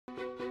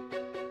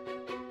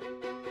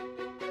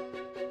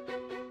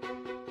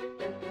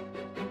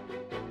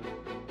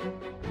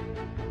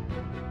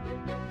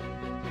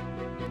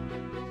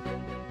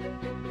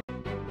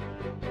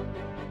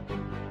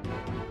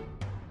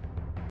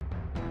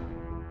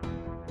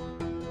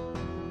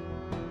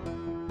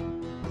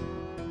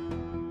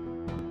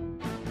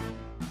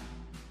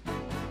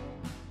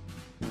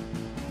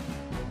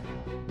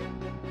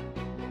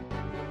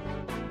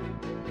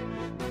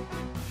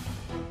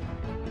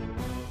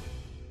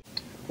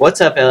What's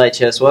up,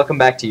 LHS? Welcome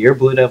back to your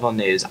Blue Devil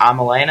News.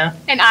 I'm Elena.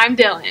 And I'm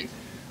Dylan.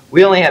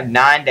 We only have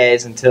 9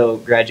 days until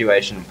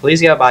graduation.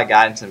 Please go by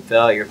guidance and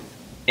fill out your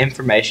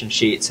information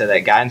sheet so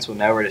that guidance will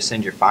know where to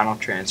send your final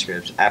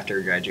transcripts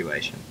after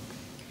graduation.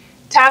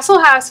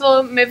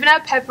 Tassel-Hassel, Moving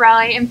Up Pep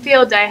Rally, and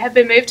Field Day have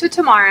been moved to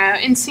tomorrow,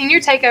 and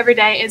Senior Takeover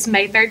Day is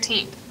May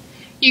 13th.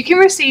 You can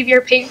receive your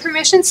pink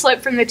permission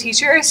slip from the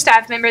teacher or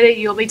staff member that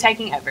you will be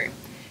taking over.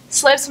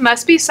 Slips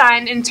must be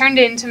signed and turned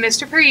in to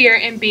Mr. Perrier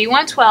in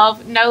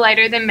B112 no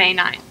later than May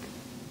 9th.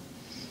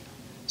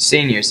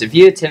 Seniors, if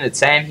you attended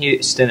Sam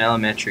Houston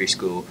Elementary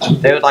School,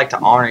 they would like to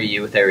honor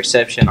you with a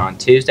reception on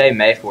Tuesday,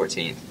 May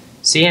 14th.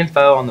 See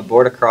info on the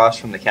board across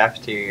from the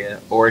cafeteria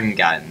or in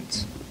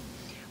guidance.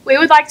 We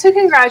would like to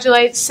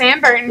congratulate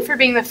Sam Burton for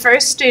being the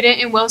first student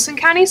in Wilson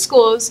County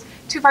Schools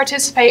to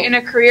participate in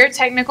a Career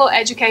Technical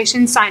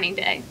Education Signing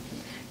Day.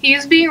 He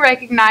is being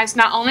recognized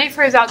not only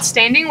for his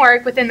outstanding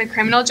work within the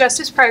criminal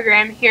justice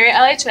program here at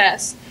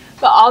LHS,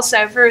 but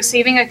also for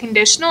receiving a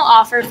conditional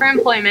offer for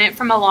employment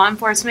from a law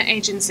enforcement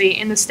agency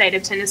in the state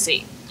of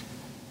Tennessee.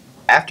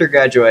 After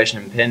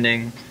graduation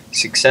pending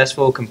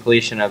successful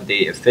completion of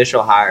the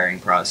official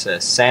hiring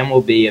process, Sam will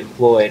be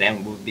employed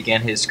and will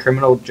begin his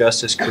criminal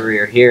justice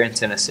career here in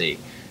Tennessee.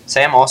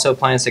 Sam also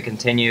plans to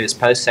continue his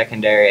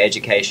post-secondary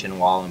education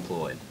while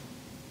employed.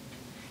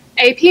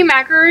 AP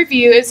Macro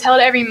Review is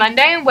held every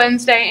Monday and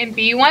Wednesday in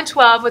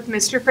B112 with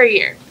Mr.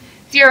 Perrier.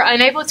 If you are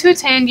unable to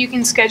attend, you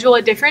can schedule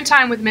a different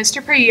time with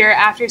Mr. Perrier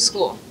after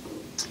school.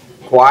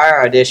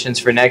 Choir auditions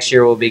for next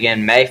year will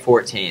begin May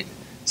 14th.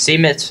 See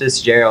Ms.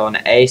 Fitzgerald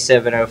on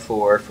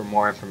A704 for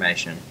more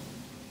information.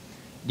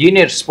 Do you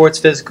need a sports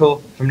physical?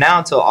 From now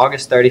until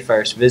August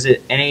 31st,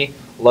 visit any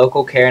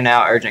local Care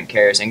Now urgent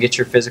cares and get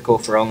your physical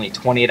for only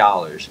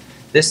 $20.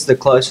 This is the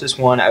closest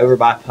one over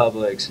by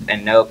Publix,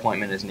 and no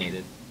appointment is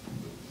needed.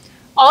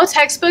 All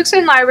textbooks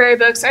and library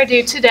books are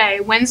due today,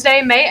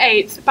 Wednesday,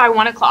 May 8th, by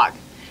 1 o'clock.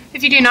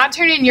 If you do not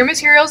turn in your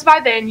materials by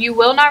then, you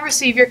will not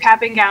receive your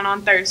cap and gown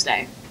on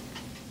Thursday.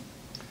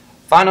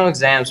 Final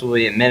exams will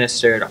be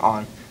administered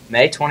on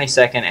May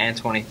 22nd and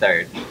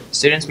 23rd.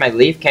 Students may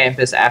leave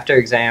campus after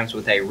exams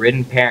with a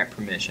written parent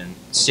permission.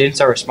 Students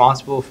are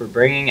responsible for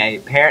bringing a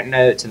parent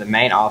note to the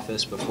main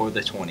office before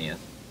the 20th.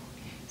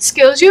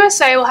 Skills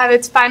USA will have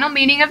its final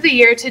meeting of the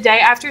year today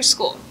after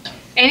school.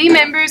 Any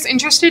members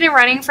interested in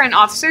running for an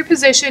officer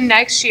position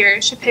next year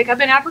should pick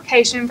up an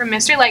application from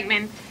Mr.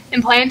 Lakeman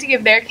and plan to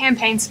give their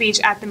campaign speech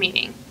at the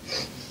meeting.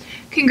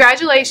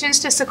 Congratulations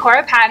to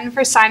Sacorra Patton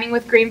for signing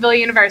with Greenville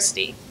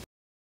University.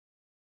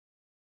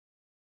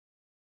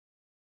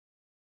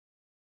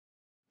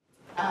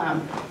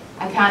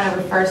 I kind of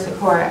refer to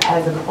Sacorra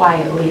as a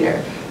quiet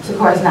leader.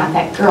 Sacorra is not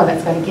that girl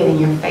that's going to get in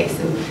your face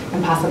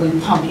and possibly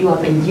pump you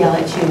up and yell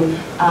at you.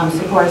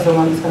 Sacorra is the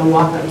one that's going to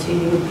walk up to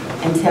you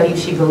and tell you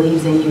she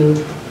believes in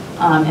you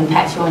and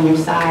pat you on your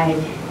side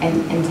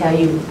and tell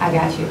you, I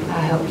got you,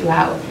 I'll help you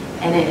out.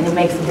 And it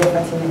makes a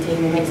difference in the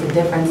team. It makes a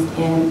difference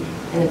in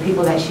the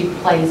people that she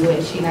plays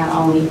with. She not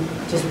only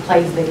just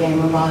plays the game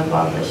of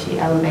volleyball, but she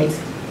elevates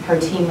her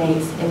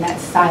teammates in that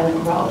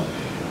silent role.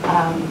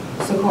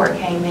 Sacorra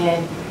came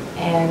in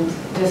and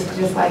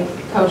just like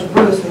Coach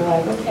Bruce, we were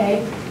like,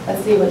 okay,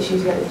 let's see what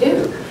she's going to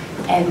do.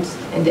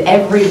 And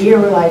every year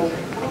we're like,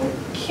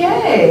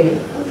 okay,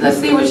 let's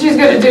see what she's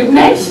going to do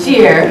next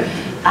year.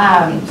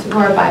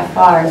 Sacorra by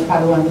far is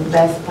probably one of the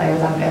best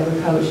players I've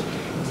ever coached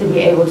to be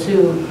able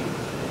to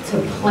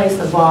place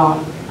the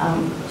ball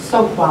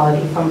so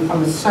quality from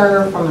a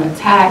serve, from an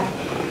attack,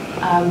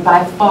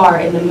 by far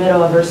in the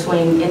middle of her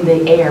swing in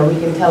the air. We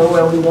can tell her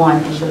where we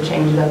want and she'll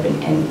change it up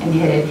and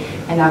hit it.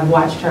 And I've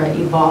watched her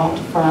evolve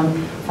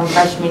from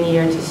freshman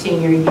year to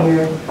senior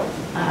year,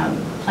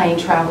 playing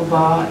travel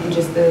ball and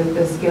just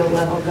the skill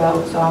level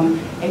go. So I'm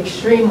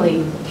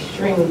extremely,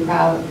 extremely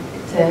proud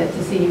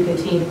to see you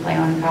continue to play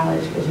on in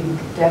college, because you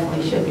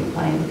definitely should be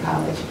playing in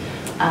college.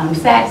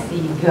 Sad to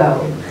see you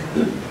go.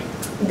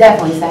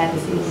 Definitely sad to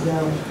see you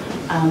go,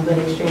 but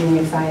extremely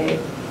excited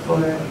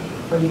for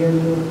your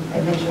new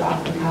adventure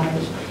off in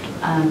college.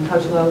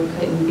 Coach Lowe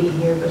couldn't be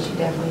here, but she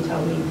definitely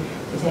told me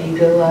to tell you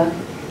good luck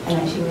and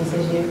that she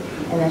misses you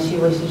and that she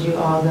wishes you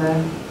all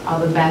the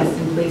best.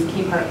 And please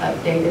keep her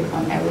updated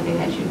on everything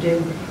that you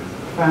do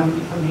from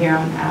here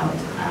on out.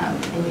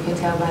 And you can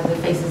tell by the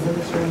faces in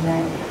this room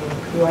that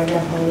you are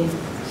definitely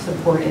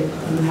supported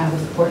and you have a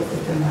support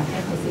system. I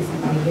definitely see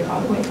somebody here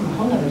all the way from a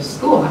whole other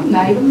school. I'm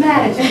not even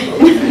mad at you.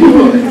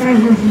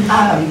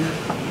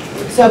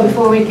 So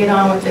before we get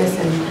on with this,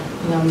 and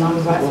you know,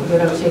 Mama brought some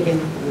good old chicken.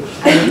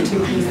 I need 2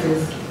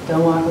 pieces.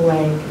 Don't walk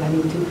away, because I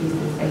need 2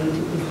 pieces. I need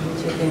 2 pieces of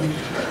chicken.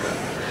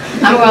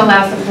 I'm going to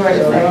allow Sacorra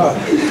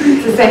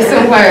to say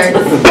some words.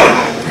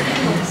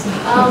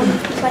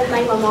 I'd like to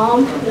thank my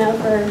mom,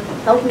 for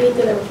helping me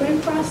through the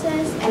recruiting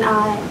process, and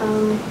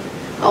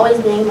always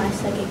being my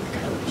second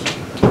coach.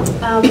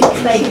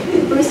 Thank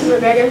Bruce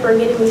McGregor for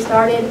getting me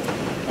started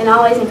and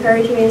always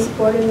encouraging me and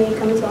supporting me,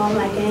 coming to all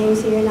my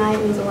games here tonight.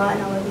 It means a lot,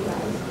 and I love you guys.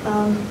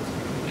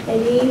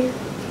 Maybe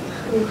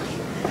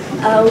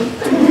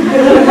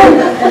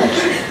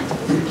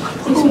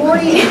These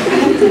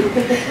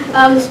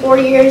 4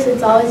 years,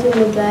 it's always been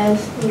the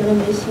best. I'm gonna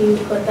miss you,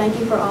 but thank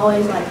you for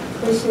always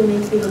pushing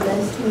me to be the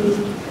best me.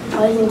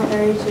 Always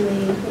encouraging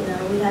me.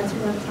 We had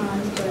some rough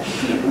times, but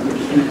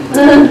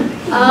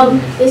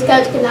this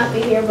coach could not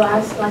be here, but I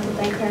just like to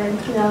thank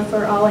her,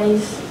 for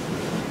always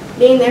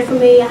being there for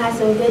me. I had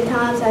some good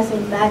times, I had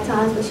some bad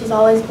times, but she's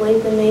always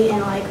believed in me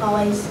and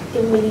always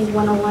giving me these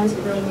one-on-ones.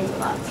 It really means a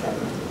lot. So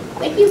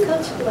thank you,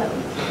 Coach.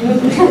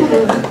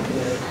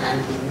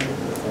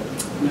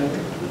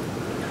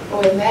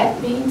 Well, with that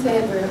being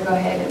said, we're going to go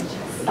ahead and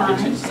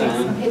take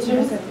some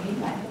pictures.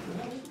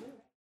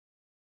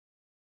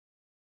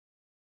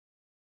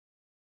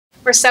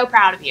 We're so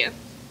proud of you.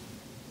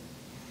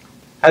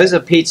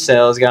 Hosa Peach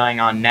Sale is going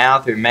on now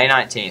through May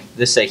 19th.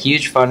 This is a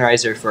huge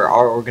fundraiser for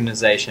our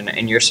organization,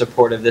 and your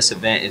support of this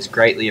event is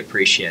greatly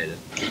appreciated.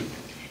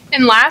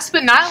 And last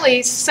but not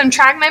least, some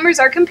track members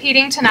are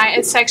competing tonight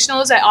at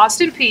sectionals at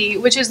Austin P,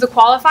 which is the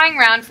qualifying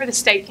round for the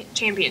state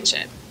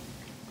championship.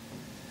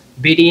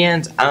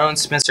 BDN's own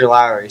Spencer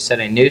Lowry set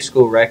a new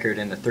school record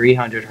in the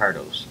 300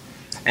 hurdles.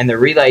 And the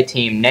relay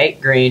team,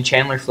 Nate Green,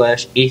 Chandler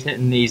Flesh,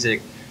 Ethan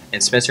Nizik,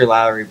 and Spencer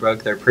Lowry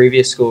broke their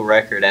previous school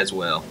record as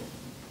well.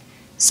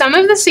 Some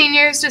of the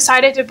seniors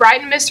decided to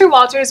brighten Mr.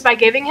 Walters by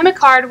giving him a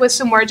card with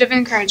some words of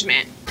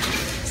encouragement.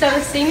 So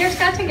the seniors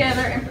got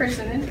together and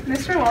presented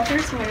Mr.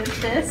 Walters with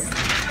this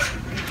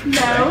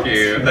note.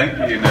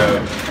 Thank you.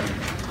 No,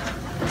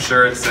 I'm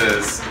sure it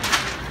says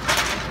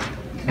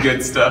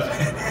good stuff.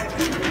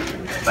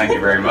 Thank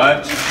you very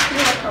much. You're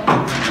welcome. You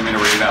want me to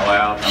read it out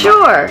loud?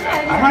 Sure.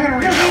 I'm not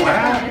going to read it out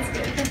loud. It's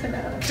good. Think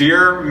about it.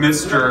 Dear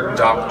Mr.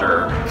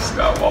 Dr.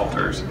 Scott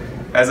Walters,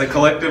 as a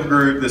collective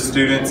group, the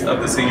students of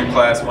the senior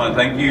class want to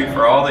thank you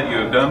for all that you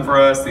have done for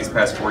us these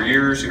past 4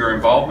 years. Your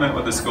involvement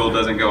with the school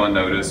doesn't go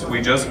unnoticed. We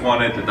just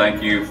wanted to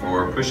thank you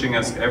for pushing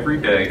us every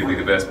day to be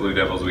the best Blue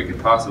Devils we could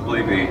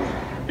possibly be.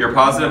 Your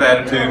positive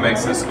attitude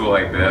makes this school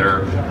a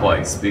better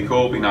place. Be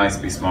cool, be nice,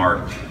 be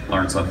smart.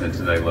 Learn something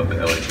today. Love the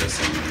LHS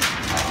seniors.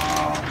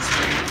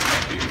 Sweet.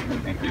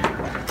 Thank you.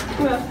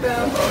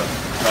 Welcome.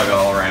 Hug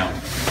all around.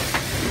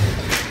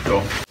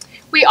 Cool.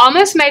 We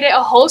almost made it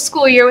a whole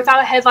school year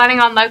without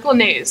headlining on local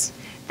news.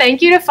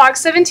 Thank you to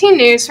Fox 17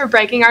 News for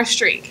breaking our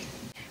streak.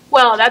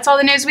 Well, that's all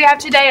the news we have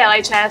today,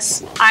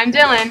 LHS. I'm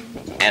Dylan.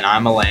 And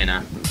I'm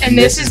Elena. And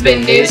this has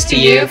been News to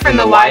You from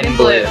the White and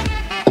Blue.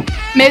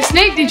 Miss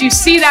Nick, did you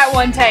see that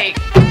one take?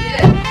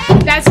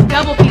 That's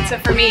double pizza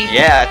for me.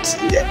 Yeah,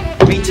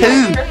 me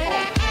too.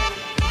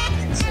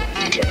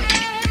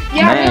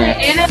 Yeah, Man.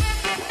 really. And